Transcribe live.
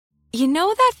You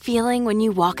know that feeling when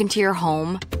you walk into your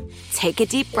home, take a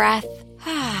deep breath,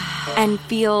 and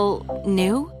feel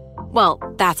new? Well,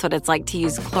 that's what it's like to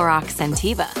use Clorox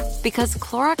Scentiva. Because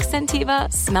Clorox Scentiva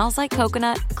smells like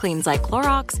coconut, cleans like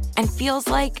Clorox, and feels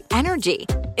like energy.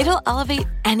 It'll elevate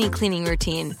any cleaning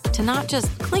routine to not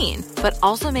just clean, but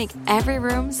also make every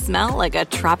room smell like a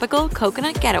tropical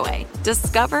coconut getaway.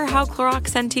 Discover how Clorox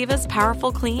Scentiva's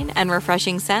powerful clean and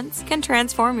refreshing scents can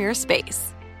transform your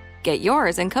space. Get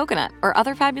yours in coconut or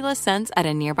other fabulous scents at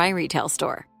a nearby retail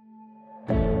store.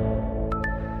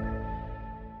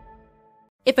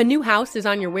 If a new house is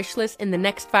on your wish list in the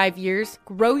next 5 years,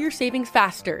 grow your savings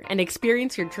faster and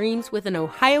experience your dreams with an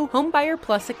Ohio Homebuyer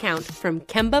Plus account from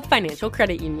Kemba Financial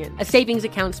Credit Union. A savings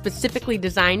account specifically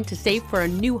designed to save for a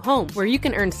new home where you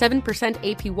can earn 7%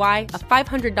 APY,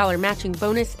 a $500 matching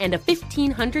bonus, and a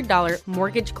 $1,500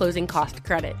 mortgage closing cost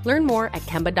credit. Learn more at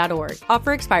Kemba.org.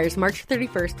 Offer expires March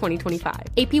 31st, 2025.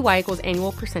 APY equals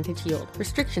annual percentage yield.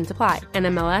 Restrictions apply.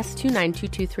 NMLS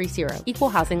 292230. Equal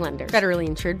housing lender. Federally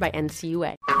insured by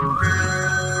NCUA.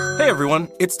 Hey everyone,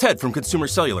 it's Ted from Consumer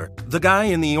Cellular, the guy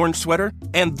in the orange sweater,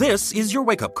 and this is your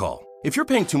wake-up call. If you're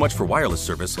paying too much for wireless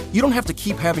service, you don't have to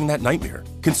keep having that nightmare.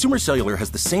 Consumer Cellular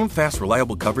has the same fast,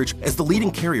 reliable coverage as the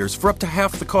leading carriers for up to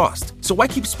half the cost. So why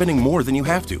keep spending more than you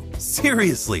have to?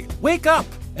 Seriously, wake up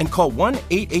and call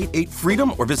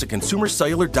 1-888-FREEDOM or visit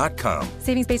consumercellular.com.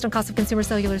 Savings based on cost of Consumer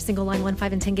Cellular single line 1,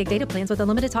 5, and 10 gig data plans with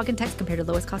unlimited talk and text compared to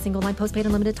lowest cost single line postpaid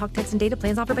unlimited talk, text, and data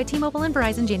plans offered by T-Mobile and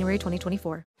Verizon January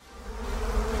 2024.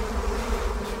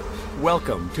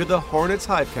 Welcome to the Hornets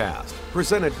Hivecast,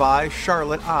 presented by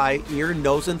Charlotte Eye, Ear,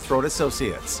 Nose, and Throat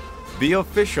Associates, the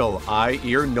official eye,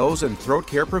 ear, nose, and throat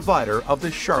care provider of the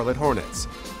Charlotte Hornets.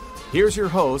 Here's your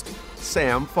host,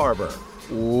 Sam Farber.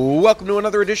 Welcome to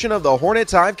another edition of the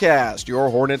Hornets Hivecast, your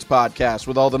Hornets podcast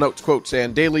with all the notes, quotes,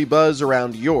 and daily buzz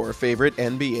around your favorite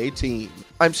NBA team.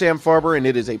 I'm Sam Farber, and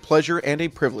it is a pleasure and a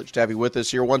privilege to have you with us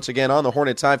here once again on the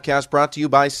Hornets Hivecast, brought to you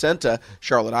by CENTA,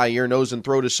 Charlotte Eye, Ear, Nose, and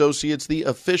Throat Associates, the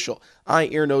official eye,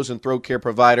 ear, nose, and throat care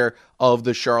provider of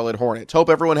the Charlotte Hornets. Hope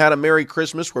everyone had a Merry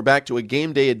Christmas. We're back to a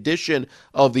game day edition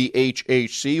of the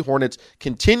HHC. Hornets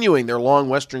continuing their long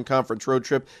Western Conference road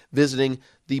trip, visiting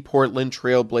the Portland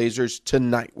Trail Blazers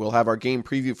tonight. We'll have our game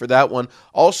preview for that one.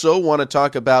 Also want to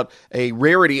talk about a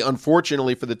rarity,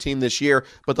 unfortunately, for the team this year,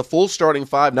 but the full starting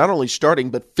five, not only starting,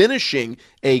 but finishing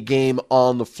a game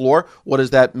on the floor. What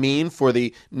does that mean for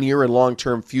the near and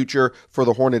long-term future for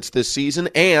the Hornets this season?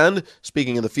 And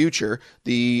speaking of the future,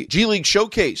 the G League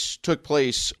Showcase took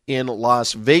place in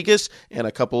Las Vegas, and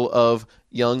a couple of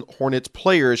young Hornets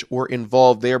players were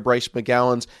involved there. Bryce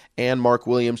McGowens and Mark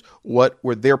Williams. What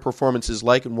were their performances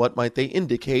like, and what might they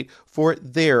indicate for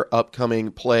their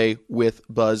upcoming play with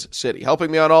Buzz City?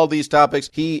 Helping me on all these topics,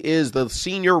 he is the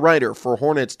senior writer for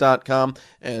Hornets.com,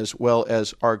 as well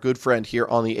as our good friend here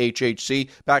on the HHC.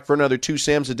 Back for another Two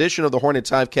Sams edition of the Hornets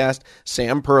Hivecast,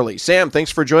 Sam Perley. Sam,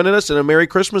 thanks for joining us, and a Merry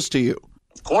Christmas to you.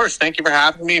 Of course. Thank you for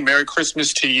having me. Merry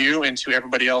Christmas to you and to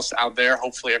everybody else out there.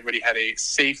 Hopefully everybody had a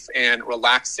safe and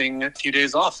relaxing few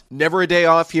days off. Never a day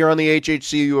off here on the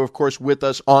HHC. You were, of course, with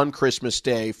us on Christmas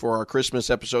Day for our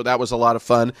Christmas episode. That was a lot of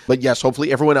fun. But yes,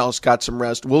 hopefully everyone else got some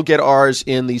rest. We'll get ours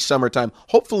in the summertime,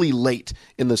 hopefully late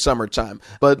in the summertime.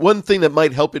 But one thing that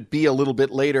might help it be a little bit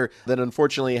later than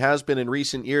unfortunately has been in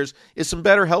recent years is some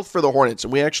better health for the Hornets.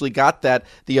 And we actually got that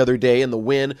the other day in the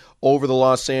win over the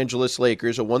Los Angeles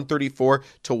Lakers, a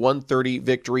 134-130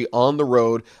 victory on the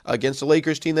road against a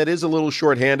Lakers team that is a little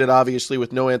shorthanded, obviously,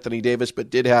 with no Anthony Davis, but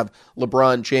did have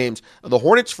LeBron James. The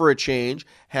Hornets, for a change,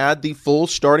 had the full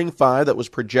starting five that was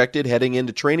projected heading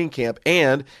into training camp,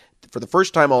 and for the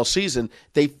first time all season,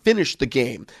 they finished the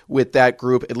game with that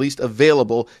group at least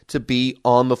available to be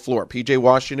on the floor. P.J.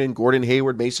 Washington, Gordon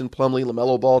Hayward, Mason Plumlee,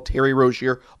 LaMelo Ball, Terry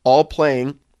Rozier, all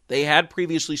playing. They had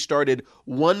previously started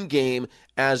one game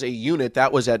as a unit.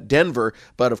 That was at Denver,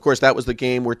 but of course that was the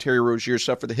game where Terry Rozier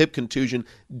suffered the hip contusion,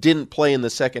 didn't play in the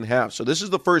second half. So this is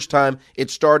the first time it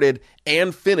started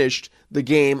and finished the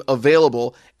game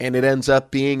available, and it ends up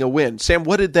being a win. Sam,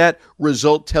 what did that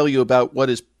result tell you about what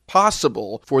is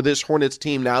possible for this Hornets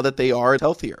team now that they are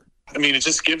healthier? I mean, it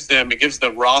gives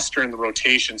the roster and the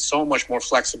rotation so much more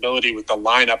flexibility with the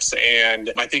lineups.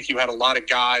 And I think you had a lot of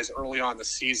guys early on in the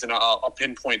season. I'll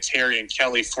pinpoint Terry and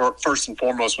Kelly first and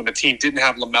foremost. When the team didn't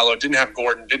have LaMelo, didn't have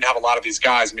Gordon, didn't have a lot of these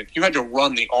guys, I mean, you had to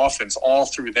run the offense all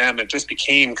through them. It just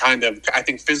became kind of, I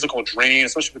think, physical drain,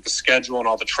 especially with the schedule and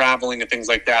all the traveling and things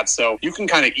like that. So you can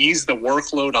kind of ease the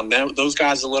workload on those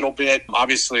guys a little bit.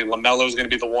 Obviously, LaMelo is going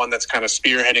to be the one that's kind of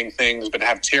spearheading things, but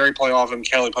have Terry play off him,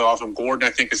 Kelly play off him. Gordon,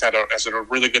 I think, has had a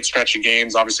really good stretch of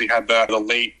games. Obviously had the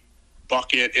late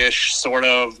bucket-ish sort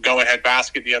of go-ahead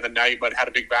basket the other night, but had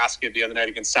a big basket the other night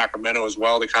against Sacramento as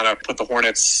well. They kind of put the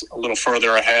Hornets a little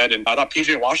further ahead. And I thought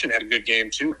PJ Washington had a good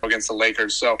game, too, against the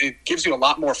Lakers. So it gives you a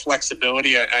lot more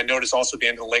flexibility. I noticed also at the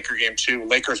end of the Laker game, too,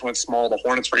 Lakers went small. The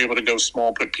Hornets were able to go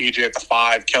small, put PJ at the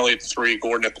 5, Kelly at the 3,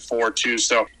 Gordon at the 4, too.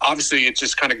 So obviously it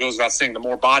just kind of goes without saying, the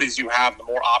more bodies you have, the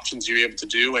more options you're able to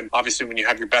do. And obviously when you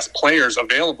have your best players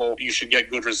available, you should get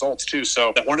good results, too.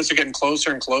 So the Hornets are getting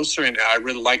closer and closer, and I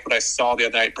really like what I saw the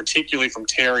other night, particularly from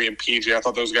Terry and PJ. I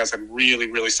thought those guys had really,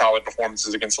 really solid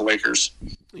performances against the Lakers.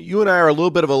 You and I are a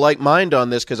little bit of a like mind on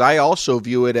this because I also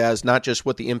view it as not just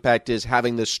what the impact is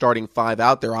having this starting 5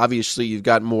 out there. Obviously, you've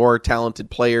got more talented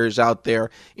players out there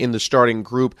in the starting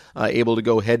group able to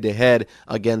go head-to-head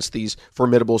against these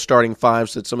formidable starting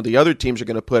 5s that some of the other teams are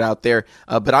going to put out there.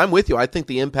 But I'm with you. I think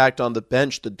the impact on the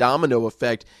bench, the domino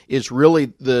effect, is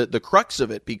really the crux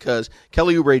of it because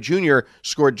Kelly Oubre Jr.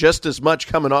 scored just as much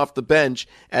coming off the bench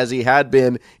as he had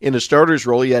been in a starter's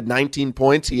role. He had 19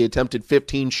 points. He attempted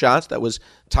 15 shots. That was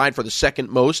tied for the second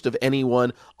most of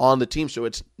anyone on the team. So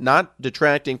it's not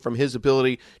detracting from his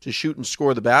ability to shoot and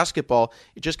score the basketball.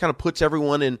 It just kind of puts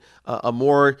everyone in a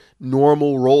more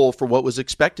normal role for what was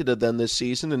expected of them this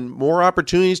season and more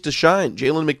opportunities to shine.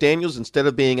 Jalen McDaniels, instead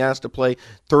of being asked to play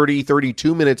 30,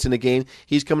 32 minutes in a game,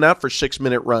 he's coming out for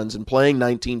 6-minute runs and playing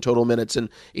 19 total minutes. And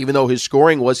even though his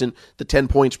scoring wasn't the 10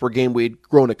 points per game we'd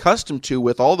grown accustomed to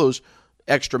with all those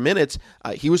extra minutes,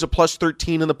 he was a plus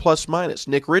 13 in the plus minus.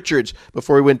 Nick Richards,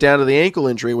 before he went down to the ankle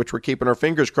injury, which we're keeping our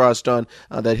fingers crossed on,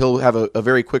 that he'll have a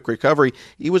very quick recovery,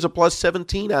 he was a plus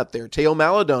 17 out there. Teo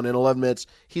Maledon in 11 minutes,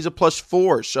 he's a plus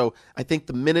 4. So I think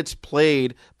the minutes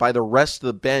played by the rest of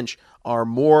the bench are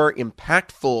more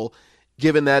impactful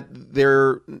given that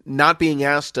they're not being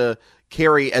asked to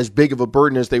carry as big of a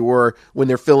burden as they were when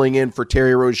they're filling in for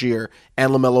Terry Rozier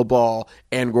and LaMelo Ball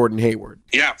and Gordon Hayward.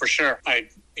 Yeah, for sure. I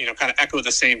kind of echo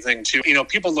the same thing too.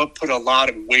 People put a lot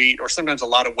of weight, or sometimes a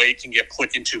lot of weight can get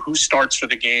put into who starts for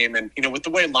the game. And, with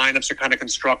the way lineups are kind of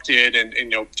constructed and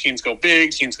teams go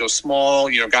big, teams go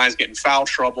small, guys get in foul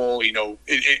trouble,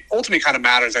 it ultimately kind of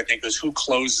matters, I think, is who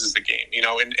closes the game,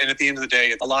 and at the end of the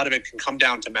day, a lot of it can come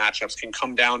down to matchups, can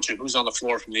come down to who's on the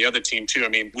floor from the other team too.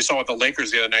 We saw with the Lakers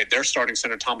the other night, their starting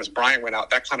center, Thomas Bryant, went out.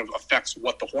 That kind of affects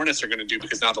what the Hornets are going to do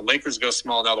because now the Lakers go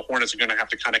small. Now the Hornets are going to have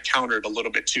to kind of counter it a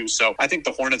little bit too. So I think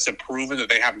the Hornets have proven that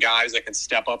they have guys that can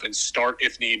step up and start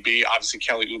if need be. Obviously,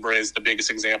 Kelly Oubre is the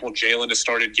biggest example. Jalen has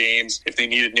started games. If they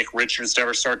needed Nick Richards to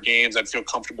ever start games, I'd feel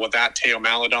comfortable with that. Teo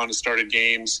Maledon has started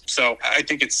games. So I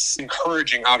think it's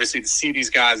encouraging, obviously, to see these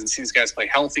guys and see these guys play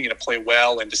healthy and to play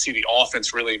well and to see the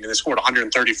offense really. They scored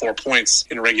 134 points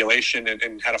in regulation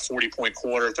and had a 40-point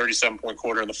quarter, 37-point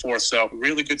quarter in the fourth. So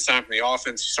really good sign from the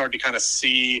offense. You started to kind of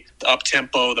see the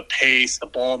up-tempo, the pace, the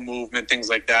ball movement, things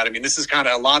like that. This is kind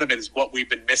of a lot of it is what we've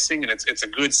been missing, and it's a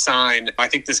good sign. I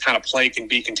think this kind of play can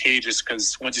be contagious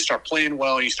because once you start playing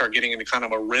well, you start getting into kind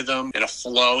of a rhythm and a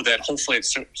flow that hopefully it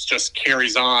just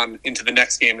carries on into the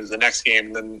next game,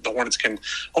 and then the Hornets can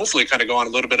hopefully kind of go on a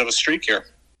little bit of a streak here.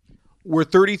 We're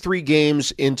 33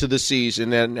 games into the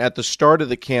season, and at the start of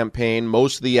the campaign,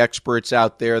 most of the experts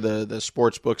out there, the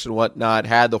sports books and whatnot,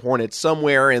 had the Hornets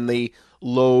somewhere in the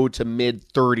low to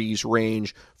mid-30s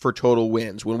range for total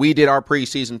wins. When we did our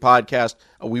preseason podcast,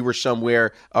 we were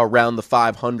somewhere around the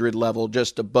 500 level,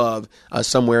 just above,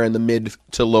 somewhere in the mid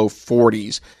to low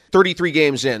 40s. 33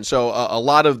 games in, so a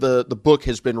lot of the book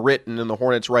has been written, and the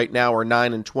Hornets right now are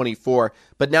 9-24.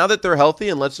 But now that they're healthy,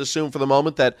 and let's assume for the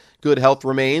moment that good health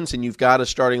remains, and you've got a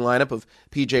starting lineup of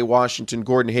PJ Washington,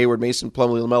 Gordon Hayward, Mason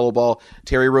Plumlee, LaMelo Ball,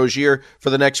 Terry Rozier for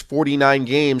the next 49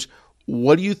 games,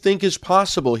 what do you think is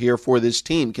possible here for this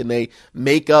team? Can they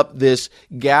make up this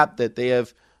gap that they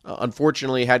have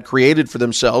unfortunately had created for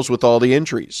themselves with all the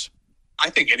injuries? I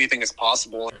think anything is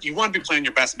possible. You want to be playing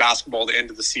your best basketball at the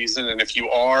end of the season, and if you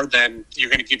are, then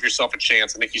you're going to give yourself a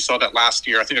chance. I think you saw that last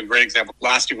year. I think a great example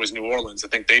last year was New Orleans. I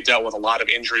think they dealt with a lot of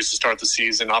injuries to start the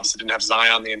season. Obviously didn't have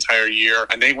Zion the entire year,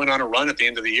 and they went on a run at the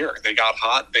end of the year. They got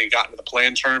hot. They got into the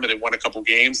play-in tournament. They won a couple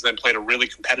games, then played a really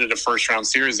competitive first-round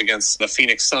series against the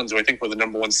Phoenix Suns, who I think were the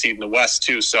number one seed in the West,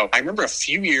 too. So I remember a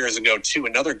few years ago, too,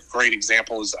 another great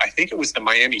example is I think it was the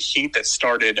Miami Heat that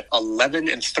started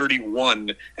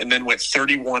 11-31 and then went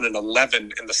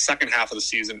 31-11 in the second half of the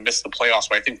season, missed the playoffs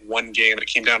by I think one game, and it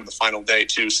came down to the final day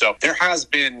too. So there has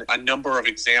been a number of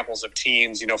examples of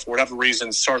teams, for whatever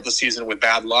reason, start the season with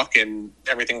bad luck and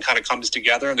everything kind of comes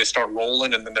together and they start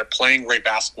rolling, and then they're playing great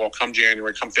basketball come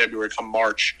January, come February, come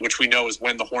March, which we know is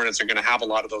when the Hornets are going to have a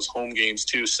lot of those home games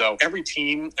too. So every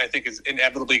team, I think, is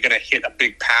inevitably going to hit a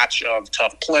big patch of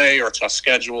tough play or tough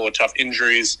schedule or tough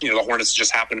injuries. The Hornets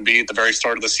just happen to be at the very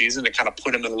start of the season to kind of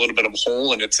put them in a little bit of a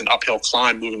hole, and it's an uphill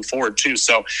climb moving forward too.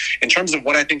 So in terms of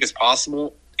what I think is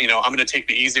possible, I'm going to take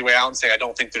the easy way out and say I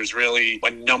don't think there's really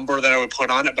a number that I would put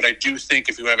on it, but I do think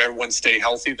if you have everyone stay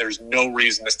healthy, there's no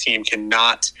reason this team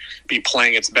cannot be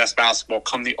playing its best basketball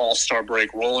come the All-Star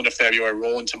break, roll into February,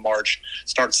 roll into March,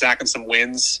 start sacking some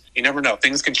wins. You never know.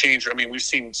 Things can change. I mean, we've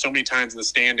seen so many times in the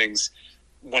standings,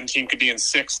 one team could be in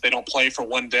 6th, they don't play for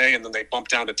one day, and then they bump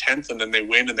down to 10th, and then they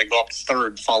win, and they go up to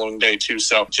 3rd the following day too.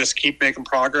 So just keep making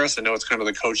progress. I know it's kind of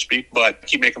the coach speak, but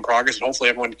keep making progress, and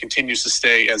hopefully everyone continues to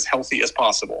stay as healthy as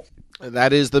possible.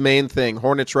 That is the main thing.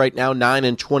 Hornets right now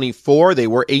 9-24. They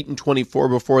were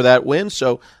 8-24 before that win,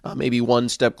 so maybe one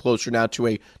step closer now to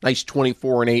a nice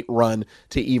 24-8 run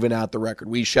to even out the record.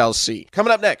 We shall see.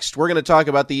 Coming up next, we're going to talk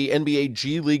about the NBA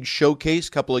G League Showcase,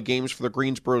 a couple of games for the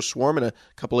Greensboro Swarm, and a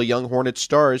couple of young Hornets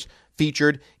stars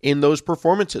featured in those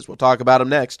performances. We'll talk about them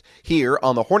next here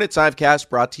on the Hornets Livecast,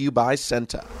 brought to you by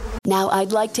Senta. Now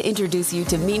I'd like to introduce you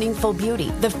to Meaningful Beauty,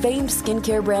 the famed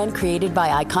skincare brand created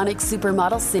by iconic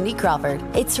supermodel Cindy Crawford.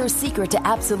 It's her secret to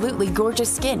absolutely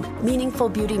gorgeous skin. Meaningful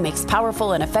Beauty makes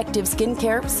powerful and effective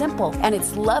skincare simple, and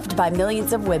it's loved by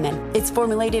millions of women. It's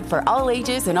formulated for all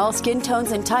ages and all skin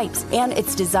tones and types, and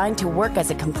it's designed to work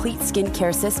as a complete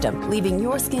skincare system, leaving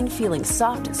your skin feeling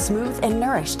soft, smooth, and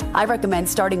nourished. I recommend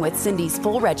starting with Cindy's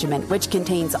full regimen, which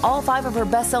contains all 5 of her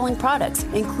best-selling products,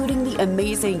 including the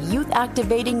amazing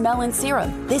youth-activating Melon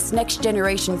Serum. This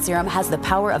next-generation serum has the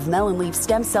power of Melon Leaf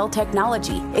stem cell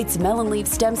technology. It's Melon Leaf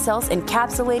stem cells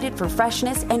encapsulated for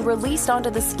freshness and released onto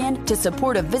the skin to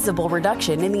support a visible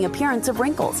reduction in the appearance of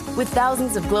wrinkles. With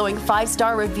thousands of glowing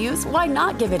 5-star reviews, why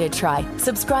not give it a try?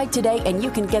 Subscribe today and you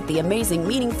can get the amazing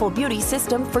Meaningful Beauty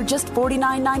system for just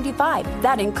 $49.95.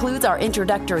 That includes our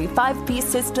introductory 5-piece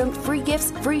system, free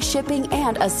gifts, free shipping,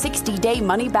 and a 60-day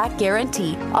money-back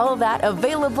guarantee. All of that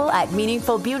available at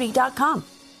meaningfulbeauty.com.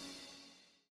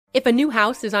 If a new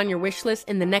house is on your wish list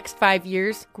in the next 5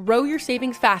 years, grow your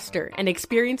savings faster and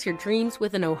experience your dreams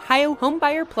with an Ohio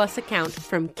Homebuyer Plus account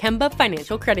from Kemba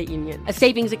Financial Credit Union. A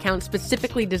savings account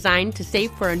specifically designed to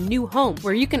save for a new home,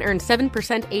 where you can earn 7%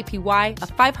 APY,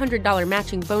 a $500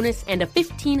 matching bonus, and a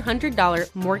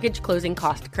 $1,500 mortgage closing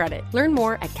cost credit. Learn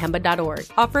more at Kemba.org.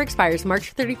 Offer expires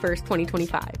March 31st,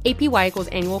 2025. APY equals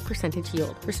annual percentage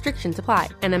yield. Restrictions apply.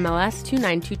 NMLS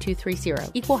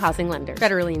 292230. Equal housing lender.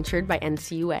 Federally insured by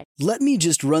NCUA. "Let me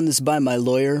just run this by my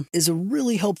lawyer" is a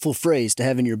really helpful phrase to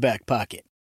have in your back pocket.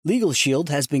 Legal Shield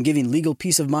has been giving legal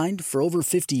peace of mind for over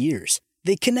 50 years.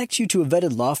 They connect you to a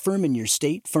vetted law firm in your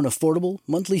state for an affordable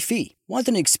monthly fee. Want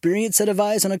an experienced set of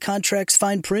eyes on a contract's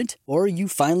fine print? Or you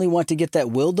finally want to get that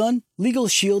will done? Legal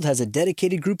Shield has a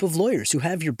dedicated group of lawyers who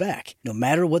have your back, no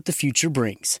matter what the future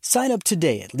brings. Sign up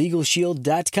today at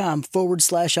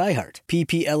LegalShield.com/iHeart.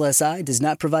 PPLSI does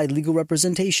not provide legal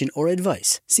representation or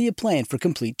advice. See a plan for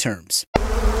complete terms.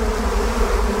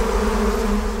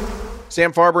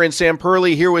 Sam Farber and Sam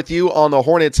Perley here with you on the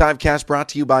Hornets Livecast, brought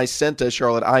to you by Senta,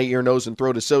 Charlotte Eye, Ear, Nose, and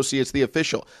Throat Associates, the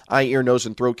official eye, ear, nose,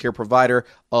 and throat care provider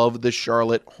of the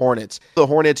Charlotte Hornets. The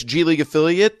Hornets G League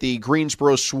affiliate, the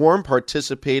Greensboro Swarm,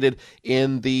 participated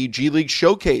in the G League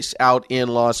Showcase out in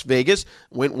Las Vegas.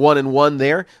 Went 1-1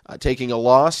 there, taking a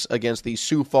loss against the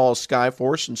Sioux Falls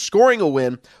Skyforce and scoring a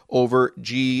win over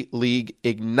G League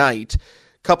Ignite.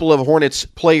 Couple of Hornets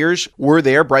players were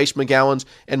there, Bryce McGowens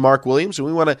and Mark Williams, and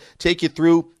we want to take you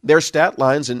through their stat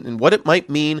lines and what it might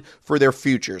mean for their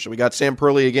future. So we got Sam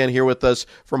Perley again here with us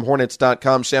from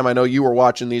Hornets.com. Sam, I know you were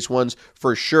watching these ones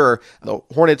for sure. The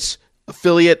Hornets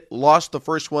affiliate lost the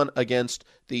first one against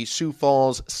the Sioux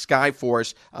Falls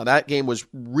Skyforce. That game was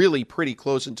really pretty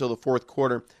close until the fourth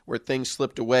quarter, where things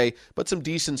slipped away, but some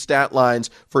decent stat lines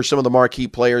for some of the marquee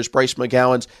players. Bryce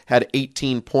McGowens had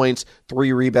 18 points,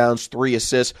 3 rebounds, 3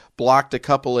 assists, blocked a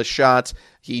couple of shots.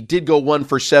 He did go 1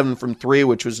 for 7 from 3,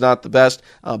 which was not the best,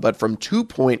 but from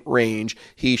 2-point range,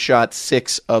 he shot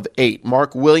 6 of 8.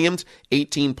 Mark Williams,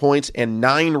 18 points and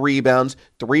 9 rebounds,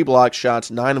 3 block shots,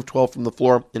 9 of 12 from the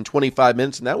floor in 25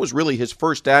 minutes, and that was really his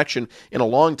first action in a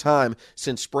long time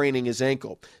since spraining his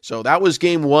ankle. So that was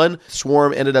game 1.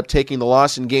 Swarm ended up taking the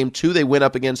loss. In game 2, they went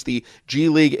up against the G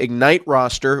League Ignite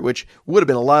roster, which would have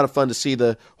been a lot of fun to see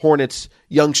the Hornets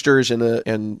youngsters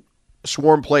and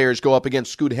Swarm players go up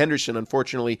against Scoot Henderson.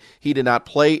 Unfortunately, he did not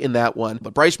play in that one.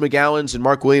 But Bryce McGowens and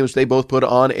Mark Williams, they both put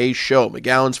on a show.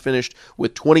 McGowens finished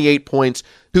with 28 points,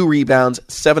 2 rebounds,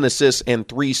 7 assists, and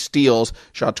 3 steals.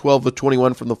 Shot 12 of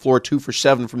 21 from the floor, 2 for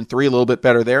 7 from 3, a little bit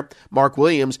better there. Mark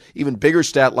Williams, even bigger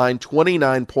stat line,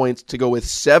 29 points to go with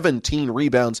 17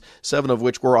 rebounds, 7 of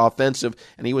which were offensive,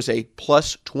 and he was a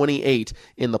plus 28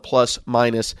 in the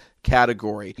plus-minus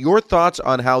category. Your thoughts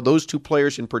on how those two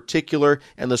players in particular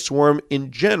and the Swarm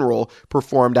in general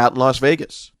performed out in Las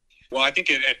Vegas? Well, I think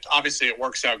it obviously it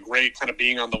works out great kind of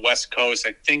being on the West Coast.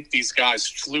 I think these guys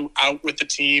flew out with the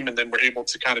team and then were able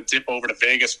to kind of dip over to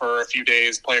Vegas for a few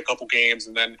days, play a couple games,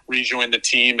 and then rejoin the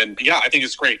team. And yeah, I think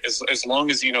it's great. As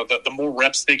long as, the more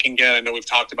reps they can get, I know we've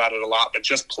talked about it a lot, but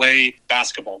just play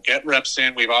basketball. Get reps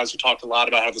in. We've obviously talked a lot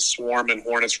about how the Swarm and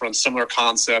Hornets run similar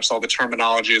concepts. All the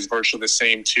terminology is virtually the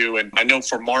same too. And I know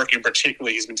for Mark in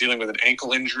particular, he's been dealing with an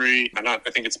ankle injury. I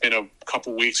think it's been a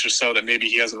couple weeks or so that maybe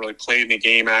he hasn't really played any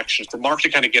game action. For Mark to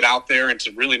kind of get out there and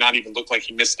to really not even look like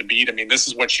he missed a beat. I mean, this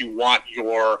is what you want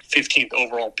your 15th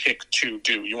overall pick to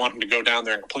do. You want him to go down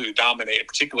there and completely dominate,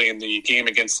 particularly in the game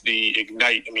against the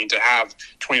Ignite. I mean, to have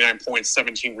 29 points,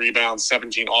 17 rebounds,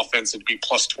 17 offense, and be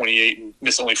plus 28 and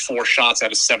miss only 4 shots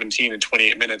out of 17 in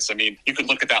 28 minutes. I mean, you could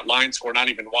look at that line score, not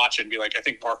even watch it, and be like, I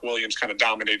think Mark Williams kind of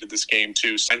dominated this game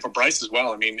too. And for Bryce as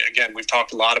well. I mean, again, we've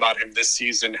talked a lot about him this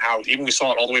season, how even we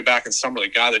saw it all the way back in summer, a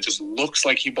guy that just looks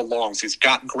like he belongs. He's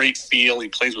got great feel. He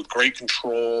plays with great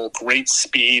control, great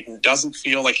speed, and doesn't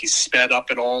feel like he's sped up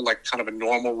at all, like kind of a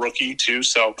normal rookie too.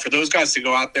 So for those guys to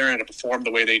go out there and to perform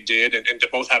the way they did and to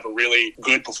both have a really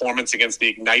good performance against the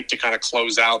Ignite to kind of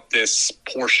close out this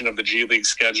portion of the G League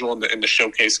schedule and the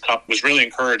Showcase Cup was really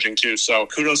encouraging too. So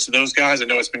kudos to those guys. I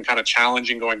know it's been kind of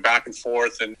challenging going back and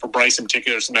forth. And for Bryce in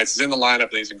particular, some nights he's in the lineup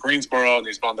and he's in Greensboro and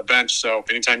he's on the bench. So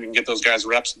anytime you can get those guys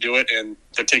reps, do it. And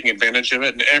they're taking advantage of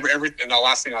it. And and the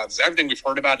last thing is everything we've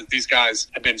heard about is these guys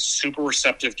have been super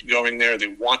receptive to going there. They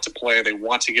want to play. They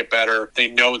want to get better.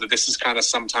 They know that this is kind of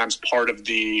sometimes part of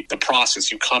the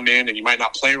process. You come in and you might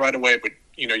not play right away, but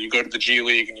you go to the G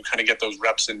League and you kind of get those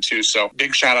reps in too. So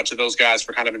big shout out to those guys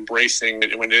for kind of embracing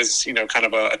it when it is, kind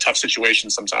of a tough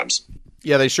situation sometimes.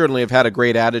 Yeah, they certainly have had a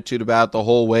great attitude about it the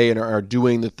whole way and are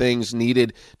doing the things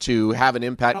needed to have an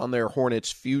impact on their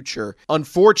Hornets' future.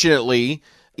 Unfortunately,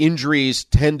 injuries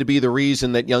tend to be the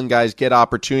reason that young guys get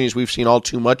opportunities. We've seen all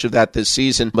too much of that this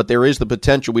season, but there is the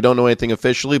potential. We don't know anything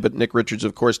officially, but Nick Richards,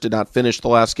 of course, did not finish the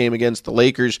last game against the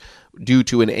Lakers due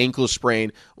to an ankle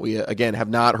sprain. We, again, have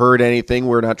not heard anything.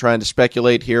 We're not trying to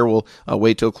speculate here. We'll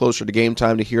wait till closer to game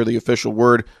time to hear the official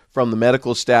word from the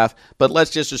medical staff, but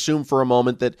let's just assume for a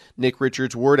moment that Nick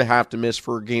Richards were to have to miss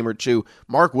for a game or two.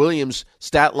 Mark Williams'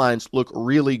 stat lines look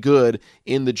really good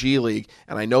in the G League,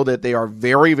 and I know that they are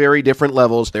very, very different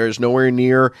levels. There is nowhere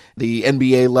near the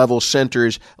NBA level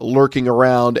centers lurking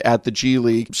around at the G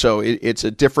League, so it's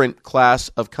a different class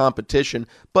of competition.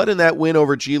 But in that win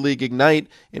over G League Ignite,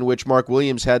 in which Mark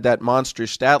Williams had that monster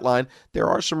stat line, there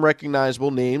are some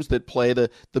recognizable names that play the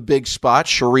big spot.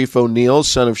 Sharif O'Neal,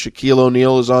 son of Shaquille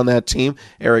O'Neal, is on that team.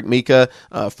 Eric Mika,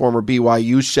 former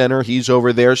BYU center, he's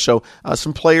over there. So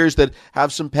some players that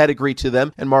have some pedigree to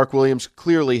them, and Mark Williams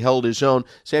clearly held his own.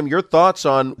 Sam, your thoughts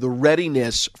on the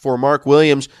readiness for Mark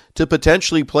Williams to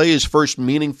potentially play his first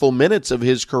meaningful minutes of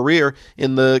his career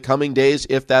in the coming days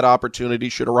if that opportunity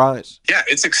should arise? Yeah,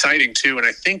 it's exciting too, and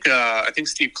I think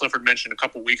Steve Clifford mentioned a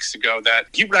couple weeks ago that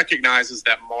he recognizes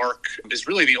that Mark is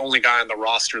really the only guy on the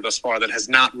roster thus far that has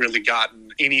not really gotten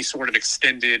any sort of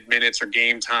extended minutes or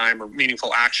game time or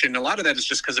meaningful action. A lot of that is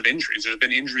just because of injuries. There's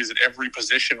been injuries at every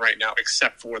position right now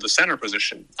except for the center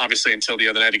position, obviously, until the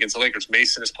other night against the Lakers.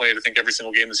 Mason has played, I think, every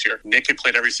single game this year. Nick had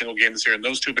played every single game this year, and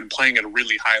those two have been playing at a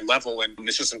really high level, and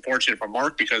it's just unfortunate for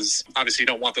Mark because obviously you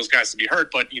don't want those guys to be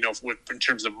hurt, but in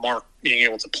terms of Mark being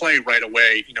able to play right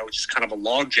away, it's just kind of a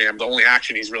logjam. The only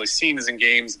action he's really seen is in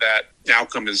games that the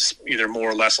outcome is either more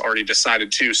or less already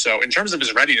decided too. So in terms of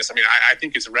his readiness, I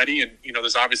think it's ready, and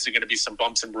there's obviously going to be some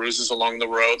bumps and bruises along the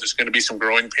road. There's going to be some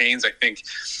growing pains. I think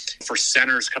for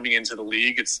centers coming into the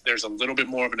league, there's a little bit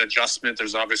more of an adjustment.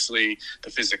 There's obviously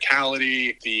the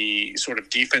physicality, the sort of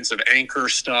defensive anchor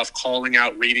stuff, calling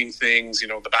out, reading things,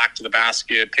 the back to the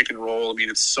basket, pick and roll.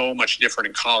 It's so much different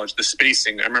in college. The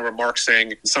spacing, I remember Mark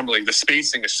saying in summer league, the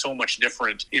spacing is so much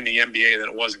different in the NBA than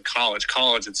it was in college.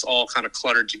 College, it's all kind of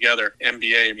cluttered together.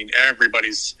 NBA,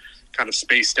 everybody's kind of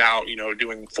spaced out,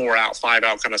 doing 4 out, 5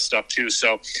 out kind of stuff too.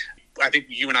 So I think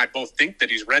you and I both think that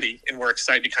he's ready, and we're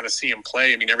excited to kind of see him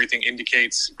play. Everything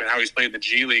indicates how he's played in the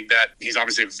G League that he's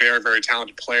obviously a very, very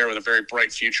talented player with a very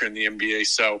bright future in the NBA.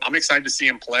 So I'm excited to see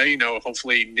him play.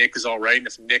 Hopefully Nick is all right, and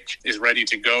if Nick is ready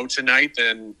to go tonight,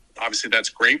 then obviously that's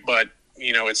great, but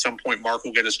at some point Mark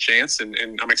will get his chance, and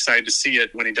I'm excited to see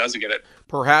it when he does get it.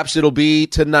 Perhaps it'll be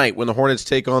tonight when the Hornets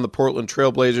take on the Portland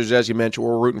Trailblazers. As you mentioned,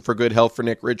 we're rooting for good health for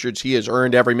Nick Richards. He has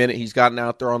earned every minute he's gotten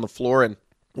out there on the floor, and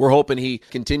we're hoping he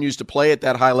continues to play at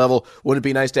that high level. Wouldn't it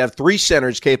be nice to have 3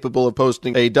 centers capable of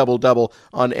posting a double-double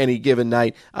on any given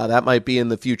night? That might be in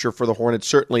the future for the Hornets,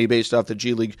 certainly based off the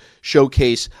G League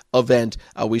Showcase event.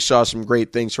 We saw some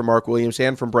great things from Mark Williams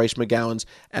and from Bryce McGowens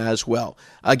as well.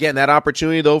 Again, that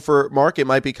opportunity, though, for Mark, it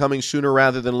might be coming sooner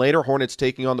rather than later. Hornets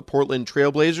taking on the Portland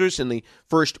Trailblazers in the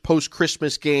first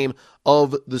post-Christmas game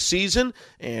of the season,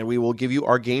 and we will give you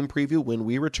our game preview when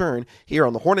we return here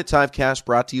on the Hornets Hivecast,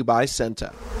 brought to you by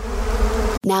Senta.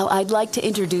 Now I'd like to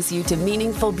introduce you to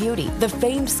Meaningful Beauty, the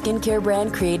famed skincare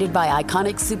brand created by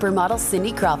iconic supermodel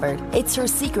Cindy Crawford. It's her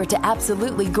secret to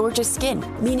absolutely gorgeous skin.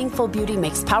 Meaningful Beauty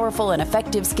makes powerful and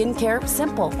effective skincare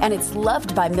simple, and it's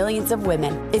loved by millions of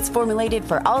women. It's formulated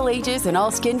for all ages and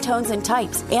all skin tones and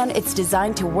types, and it's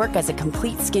designed to work as a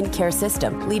complete skincare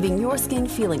system, leaving your skin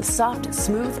feeling soft,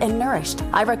 smooth, and nourished.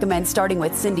 I recommend starting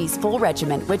with Cindy's full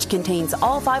regimen, which contains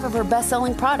all 5 of her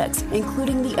best-selling products,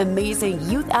 including the amazing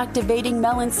youth-activating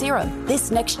Melon Serum. This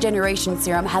next-generation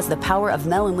serum has the power of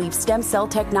melon leaf stem cell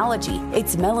technology.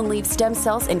 It's melon leaf stem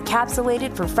cells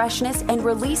encapsulated for freshness and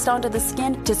released onto the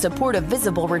skin to support a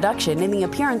visible reduction in the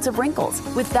appearance of wrinkles.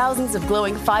 With thousands of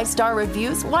glowing 5-star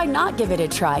reviews, why not give it a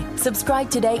try?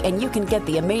 Subscribe today and you can get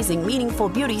the amazing Meaningful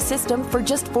Beauty system for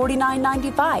just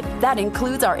 $49.95. That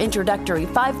includes our introductory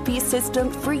 5-piece system,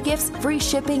 free gifts, free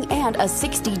shipping, and a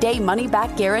 60-day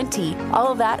money-back guarantee.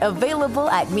 All of that available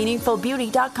at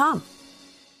meaningfulbeauty.com.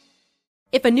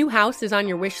 If a new house is on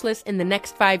your wish list in the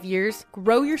next 5 years,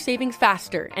 grow your savings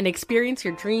faster and experience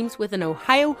your dreams with an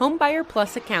Ohio Homebuyer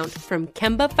Plus account from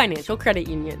Kemba Financial Credit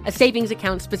Union. A savings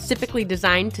account specifically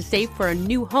designed to save for a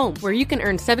new home, where you can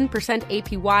earn 7%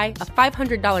 APY,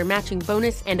 a $500 matching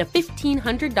bonus, and a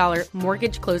 $1,500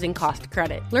 mortgage closing cost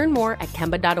credit. Learn more at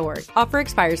Kemba.org. Offer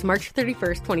expires March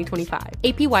 31st, 2025.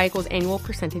 APY equals annual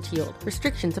percentage yield.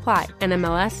 Restrictions apply.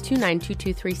 NMLS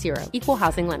 292230. Equal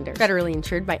housing lender. Federally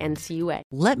insured by NCUA.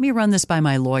 "Let me run this by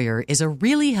my lawyer" is a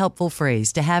really helpful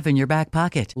phrase to have in your back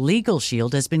pocket. Legal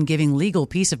Shield has been giving legal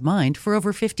peace of mind for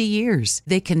over 50 years.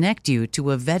 They connect you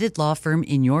to a vetted law firm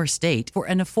in your state for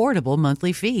an affordable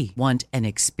monthly fee. Want an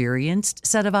experienced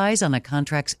set of eyes on a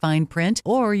contract's fine print?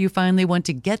 Or you finally want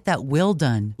to get that will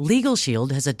done? Legal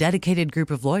Shield has a dedicated group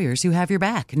of lawyers who have your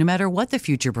back, no matter what the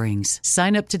future brings.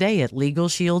 Sign up today at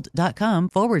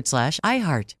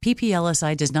LegalShield.com/iHeart.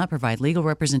 PPLSI does not provide legal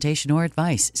representation or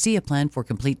advice. See a plan for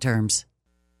complete terms.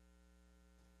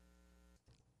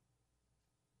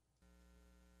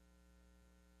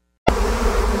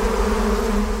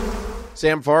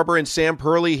 Sam Farber and Sam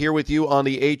Perley here with you on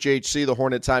the HHC, the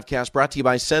Hornets Hivecast, brought to you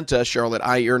by Senta, Charlotte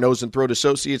Eye, Ear, Nose, and Throat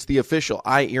Associates, the official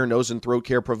eye, ear, nose, and throat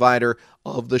care provider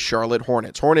of the Charlotte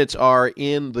Hornets. Hornets are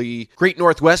in the Great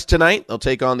Northwest tonight. They'll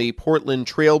take on the Portland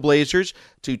Trailblazers.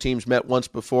 Two teams met once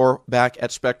before back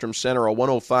at Spectrum Center, a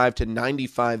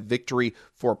 105-95 victory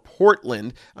for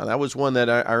Portland. That was one that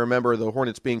I remember the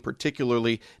Hornets being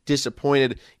particularly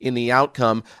disappointed in the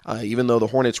outcome, even though the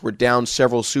Hornets were down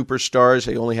several superstars.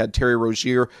 They only had Terry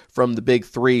Rozier from the Big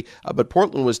Three, but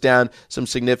Portland was down some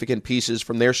significant pieces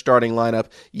from their starting lineup.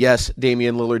 Yes,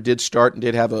 Damian Lillard did start and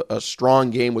did have a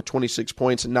strong game with 26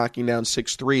 points and knocking down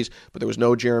 6 threes, but there was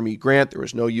no Jeremy Grant, there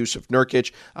was no Yusuf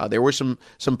Nurkic. There were some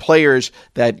players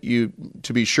that you,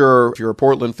 to be sure, if you're a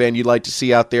Portland fan, you'd like to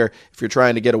see out there if you're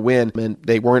trying to get a win, and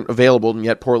they weren't available, and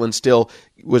yet Portland still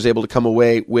was able to come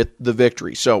away with the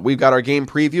victory. So we've got our game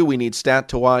preview. We need stat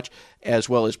to watch as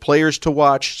well as players to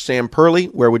watch. Sam Perley,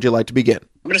 where would you like to begin?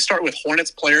 I'm going to start with Hornets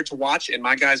player to watch, and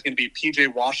my guy's going to be P.J.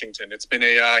 Washington. It's been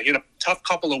a tough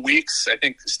couple of weeks, I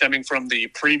think, stemming from the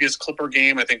previous Clipper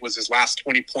game. I think was his last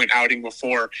 20-point outing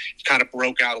before he kind of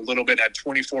broke out a little bit, had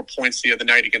 24 points the other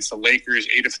night against the Lakers,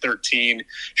 8 of 13,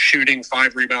 shooting,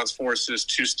 5 rebounds, 4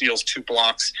 assists, 2 steals, 2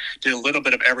 blocks, did a little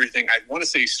bit of everything. I want to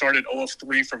say he started 0 of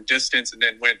 3 from distance and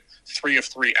then went 3 of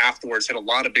 3 afterwards, hit a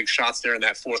lot of big shots there in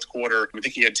that fourth quarter. I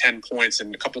think he had 10 points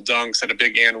and a couple dunks, had a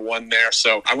big and one there.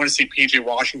 So I want to see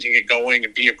P.J. Washington get going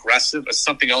and be aggressive.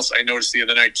 Something else I noticed the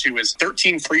other night too is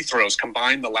 13 free throws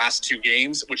combined the last 2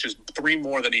 games, which is 3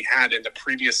 more than he had in the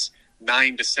previous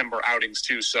 9 December outings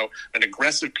too. So an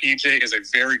aggressive PJ is a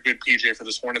very good PJ for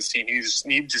this Hornets team. He just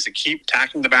needs to keep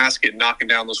attacking the basket and knocking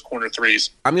down those corner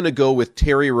threes. I'm going to go with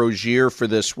Terry Rozier for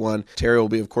this one. Terry will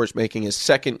be, of course, making his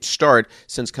second start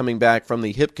since coming back from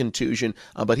the hip contusion,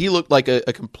 but he looked like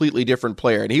a completely different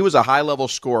player, and he was a high-level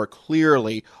scorer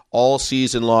clearly all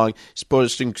season long. He's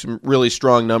posting some really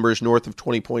strong numbers, north of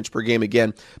 20 points per game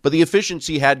again. But the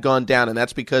efficiency had gone down, and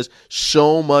that's because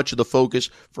so much of the focus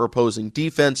for opposing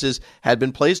defenses had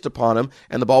been placed upon him,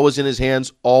 and the ball was in his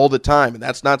hands all the time. And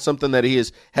that's not something that he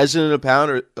is hesitant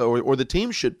about, or the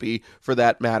team should be, for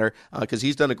that matter, because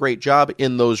he's done a great job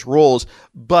in those roles.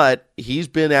 But he's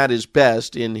been at his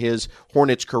best in his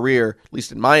Hornets career, at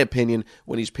least in my opinion,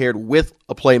 when he's paired with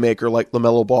a playmaker like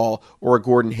LaMelo Ball or a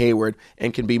Gordon Hayward,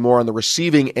 and can be more on the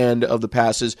receiving end of the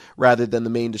passes rather than the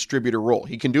main distributor role.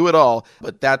 He can do it all,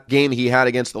 but that game he had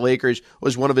against the Lakers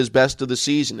was one of his best of the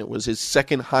season. It was his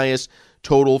second highest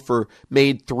total for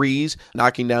made threes,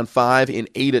 knocking down 5 in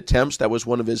 8 attempts. That was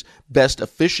one of his best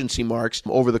efficiency marks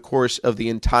over the course of the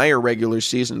entire regular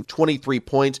season. 23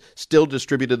 points, still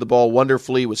distributed the ball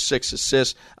wonderfully with 6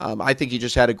 assists. I think he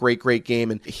just had a great game,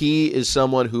 and he is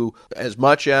someone who, as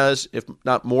much as, if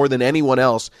not more than anyone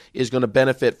else, is going to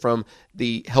benefit from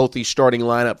the healthy starting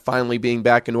lineup finally being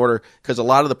back in order, because a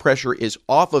lot of the pressure is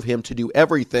off of him to do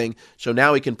everything, so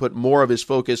now he can put more of his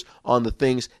focus on the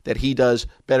things that he does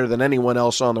better than anyone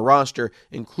else on the roster,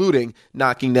 including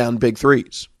knocking down big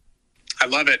threes. I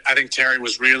love it. I think Terry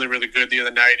was really, really good the other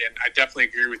night, and I definitely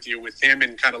agree with you. With him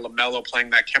and kind of LaMelo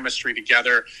playing that chemistry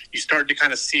together, you start to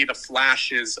kind of see the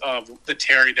flashes of the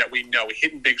Terry that we know,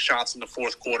 hitting big shots in the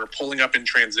fourth quarter, pulling up in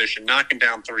transition, knocking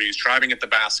down threes, driving at the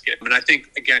basket. And I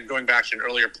think, again, going back to an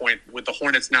earlier point, with the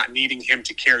Hornets not needing him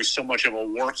to carry so much of a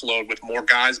workload with more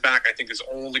guys back, I think is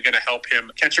only going to help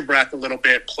him catch a breath a little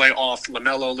bit, play off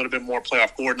LaMelo a little bit more, play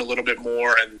off Gordon a little bit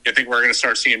more, and I think we're going to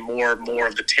start seeing more and more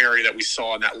of the Terry that we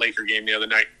saw in that Laker game the other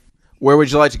night. Where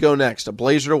would you like to go next? A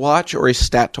Blazer to watch or a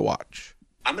stat to watch?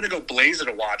 I'm going to go Blazer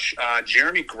to watch.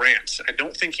 Jeremy Grant. I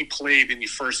don't think he played in the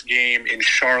first game in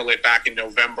Charlotte back in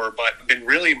November, but I've been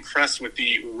really impressed with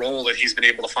the role that he's been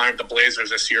able to find with the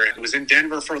Blazers this year. He was in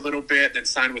Denver for a little bit, then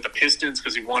signed with the Pistons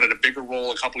because he wanted a bigger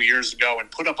role a couple years ago and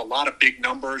put up a lot of big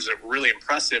numbers that were really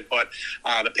impressive, but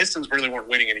the Pistons really weren't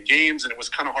winning any games, and it was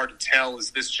kind of hard to tell, is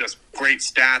this just great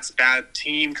stats, bad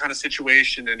team kind of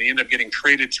situation? And he ended up getting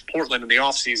traded to Portland in the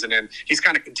offseason, and he's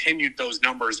kind of continued those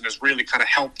numbers and has really kind of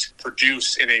helped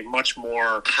produce in a much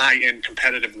more high-end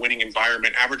competitive winning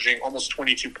environment, averaging almost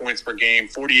 22 points per game,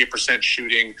 48%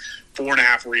 shooting,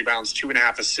 4.5 rebounds,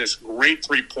 2.5 assists. Great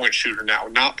three-point shooter now.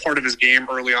 Not part of his game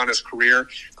early on his career.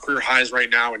 Career highs right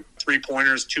now in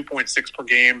three-pointers, 2.6 per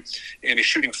game, and he's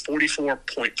shooting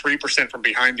 44.3% from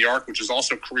behind the arc, which is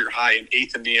also career high and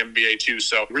 8th in the NBA too.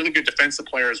 So really good defensive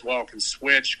player as well. Can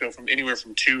switch, go from anywhere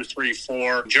from 2, 3,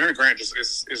 4. Jeremy Grant just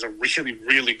is a really,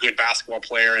 really good basketball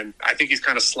player, and I think he's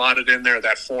kind of slotted in there,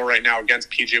 that 4 right now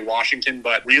against PJ Washington,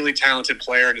 but really talented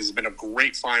player and has been a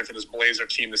great find for this Blazer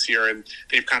team this year, and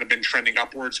they've kind of been trending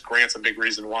upwards. Grant's a big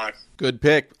reason why. Good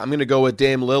pick. I'm going to go with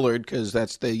Dame Lillard because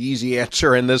that's the easy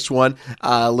answer in this one.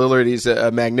 Lillard, he's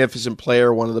a magnificent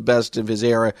player, one of the best of his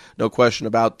era, no question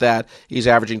about that. He's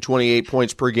averaging 28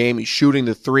 points per game. He's shooting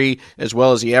the 3 as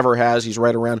well as he ever has. He's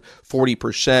right around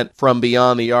 40% from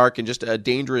beyond the arc, and just a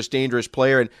dangerous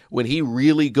player. And when he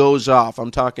really goes off,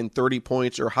 I'm talking 30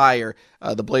 points or higher,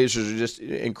 the Blazers are just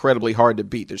incredibly hard to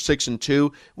beat. They're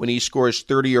 6-2 when he scores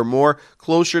 30 or more,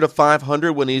 closer to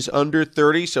 500 when he's under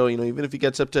 30. So, even if he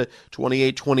gets up to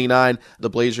 28, 29, the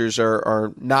Blazers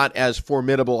are not as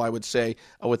formidable, I would say,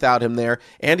 without him there.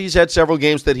 And he's had several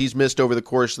games that he's missed over the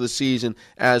course of the season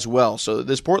as well. So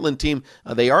this Portland team,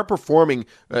 they are performing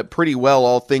pretty well,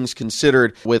 all things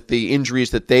considered, with the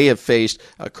injuries that they have faced.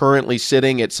 Currently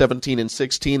sitting at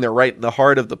 17-16. They're right in the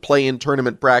heart of the play-in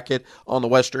tournament bracket on the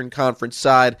Western Conference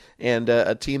side, and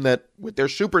a team that, with their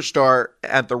superstar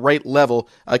at the right level,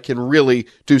 can really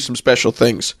do some special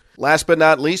things. Last but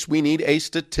not least, we need a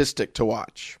statistic to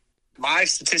watch. My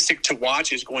statistic to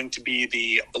watch is going to be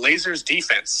the Blazers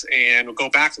defense, and we'll go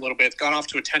back a little bit. Got off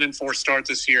to a 10-4 start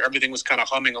this year. Everything was kind of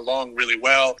humming along really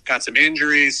well. Got some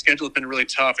injuries. Schedule has been really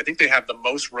tough. I think they have the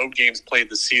most road games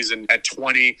played this season at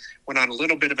 20. Went on a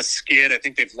little bit of a skid. I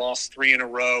think they've lost 3 in a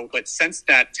row. But since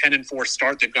that 10-4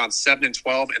 start, they've gone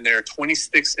 7-12, and they're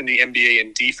 26th in the NBA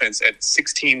in defense at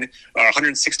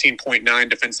 116.9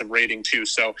 defensive rating too.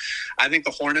 So I think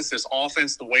the Hornets, this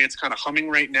offense, the way it's kind of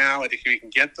humming right now, I think we can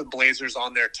get the Blazers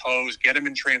on their toes, get them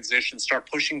in transition,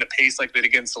 start pushing the pace like they did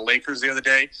against the Lakers the other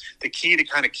day. The key to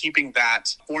kind of keeping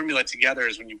that formula together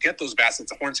is when you get those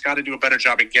baskets, the Hornets got to do a better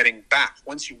job at getting back.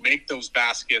 Once you make those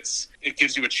baskets, it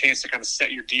gives you a chance to kind of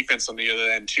set your defense on the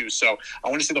other end too. So I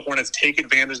want to see the Hornets take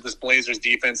advantage of this Blazers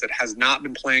defense that has not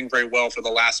been playing very well for the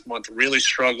last month, really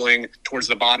struggling towards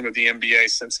the bottom of the NBA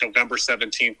since November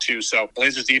 17th too. So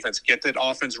Blazers defense, get that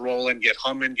offense rolling, get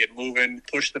humming, get moving,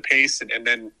 push the pace, and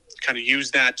then kind of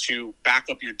use that to back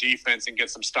up your defense and get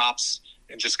some stops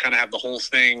and just kind of have the whole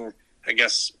thing, I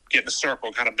guess, get in a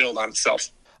circle, kind of build on itself.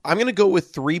 I'm going to go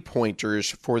with 3-pointers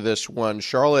for this one.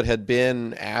 Charlotte had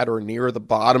been at or near the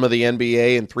bottom of the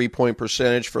NBA in three-point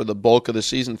percentage for the bulk of the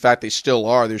season. In fact, they still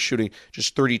are. They're shooting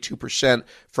just 32%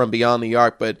 from beyond the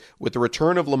arc. But with the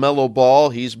return of LaMelo Ball,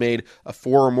 he's made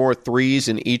 4 or more threes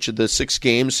in each of the 6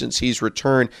 games since he's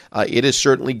returned. It has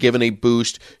certainly given a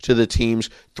boost to the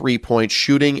team's three-point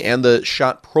shooting and the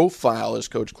shot profile, as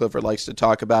Coach Clifford likes to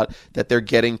talk about, that they're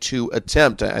getting to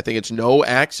attempt. I think it's no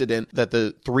accident that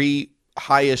the 3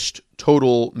 highest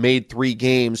total made 3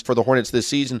 games for the Hornets this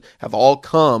season have all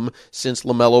come since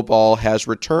LaMelo Ball has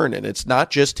returned. And it's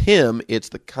not just him, it's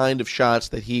the kind of shots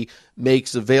that he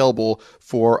makes available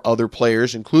for other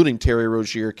players, including Terry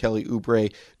Rozier, Kelly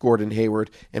Oubre, Gordon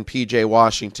Hayward, and P.J.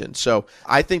 Washington. So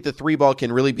I think the 3-ball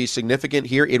can really be significant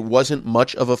here. It wasn't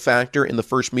much of a factor in the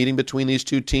first meeting between these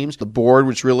two teams. The board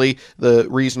was really the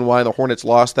reason why the Hornets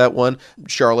lost that one.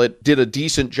 Charlotte did a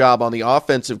decent job on the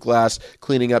offensive glass,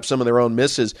 cleaning up some of their own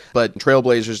misses, but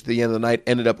Trailblazers at the end of the night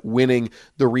ended up winning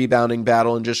the rebounding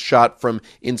battle and just shot from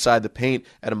inside the paint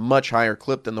at a much higher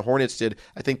clip than the Hornets did.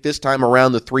 I think this time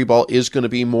around the 3-ball is going to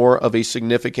be more of a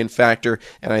significant factor,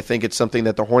 and I think it's something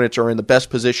that the Hornets are in the best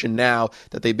position now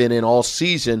that they've been in all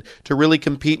season to really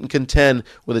compete and contend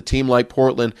with a team like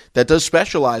Portland that does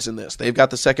specialize in this. They've got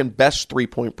the second best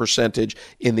 3-point percentage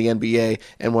in the NBA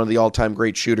and one of the all-time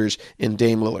great shooters in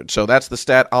Dame Lillard. So that's the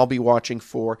stat I'll be watching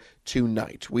for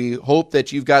tonight. We hope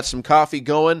that you've got some coffee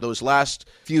going, those last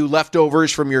few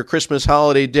leftovers from your Christmas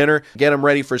holiday dinner. Get them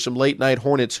ready for some late night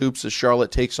Hornets hoops as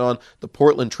Charlotte takes on the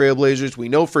Portland Trailblazers. We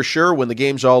know for sure when the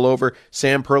game's all over,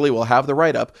 Sam Perley will have the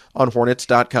write-up on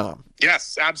Hornets.com.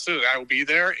 Yes, absolutely. I will be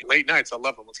there. Late nights. I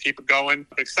love them. Let's keep it going.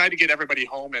 I'm excited to get everybody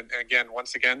home. And again,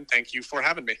 once again, thank you for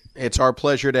having me. It's our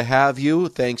pleasure to have you.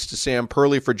 Thanks to Sam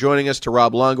Perley for joining us, to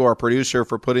Rob Longo, our producer,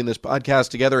 for putting this podcast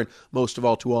together, and most of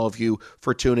all to all of you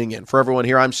for tuning in. For everyone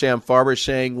here, I'm Sam Farber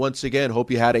saying once again, hope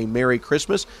you had a Merry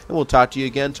Christmas, and we'll talk to you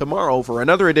again tomorrow for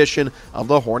another edition of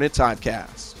the Hornets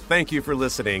Hivecast. Thank you for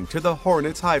listening to the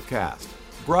Hornets Hivecast,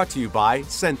 brought to you by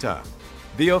Senta,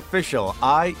 the official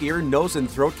eye, ear, nose, and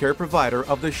throat care provider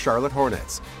of the Charlotte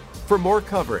Hornets. For more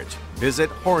coverage, visit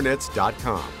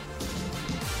Hornets.com.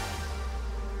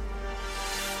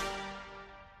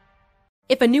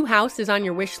 If a new house is on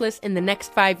your wish list in the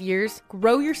next 5 years,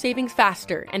 grow your savings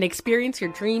faster and experience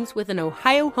your dreams with an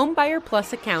Ohio Homebuyer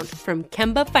Plus account from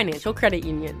Kemba Financial Credit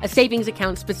Union. A savings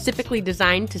account specifically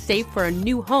designed to save for a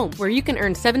new home, where you can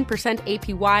earn 7%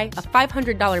 APY,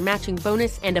 a $500 matching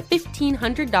bonus, and a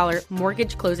 $1,500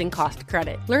 mortgage closing cost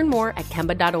credit. Learn more at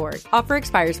Kemba.org. Offer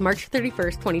expires March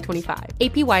 31st, 2025.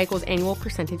 APY equals annual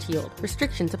percentage yield.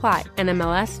 Restrictions apply.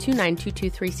 NMLS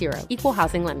 292230. Equal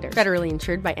housing lender. Federally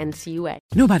insured by NCUA.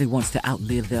 Nobody wants to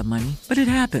outlive their money, but it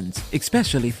happens,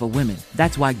 especially for women.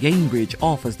 That's why Gainbridge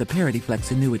offers the Parity Flex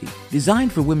annuity,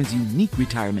 designed for women's unique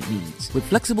retirement needs, with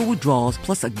flexible withdrawals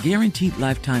plus a guaranteed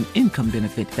lifetime income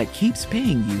benefit that keeps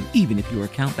paying you even if your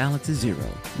account balance is zero.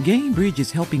 Gainbridge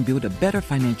is helping build a better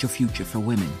financial future for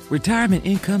women. Retirement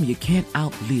income you can't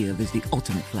outlive is the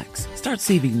ultimate flex. Start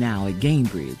saving now at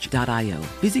Gainbridge.io.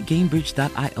 Visit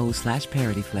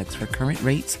Gainbridge.io/ParityFlex for current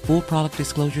rates, full product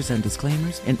disclosures and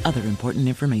disclaimers, and other important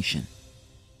information.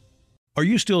 Are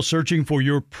you still searching for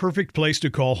your perfect place to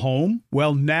call home?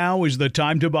 Well, now is the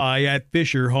time to buy at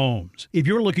Fisher Homes. If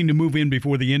you're looking to move in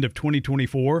before the end of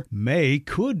 2024, May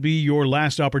could be your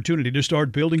last opportunity to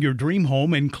start building your dream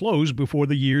home and close before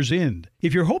the year's end.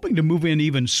 If you're hoping to move in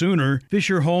even sooner,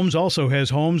 Fisher Homes also has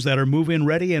homes that are move-in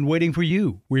ready and waiting for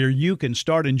you, where you can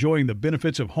start enjoying the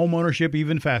benefits of homeownership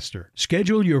even faster.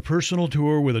 Schedule your personal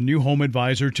tour with a new home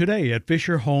advisor today at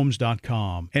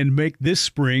FisherHomes.com and make this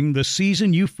spring the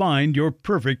season you find your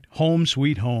perfect home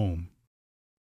sweet home.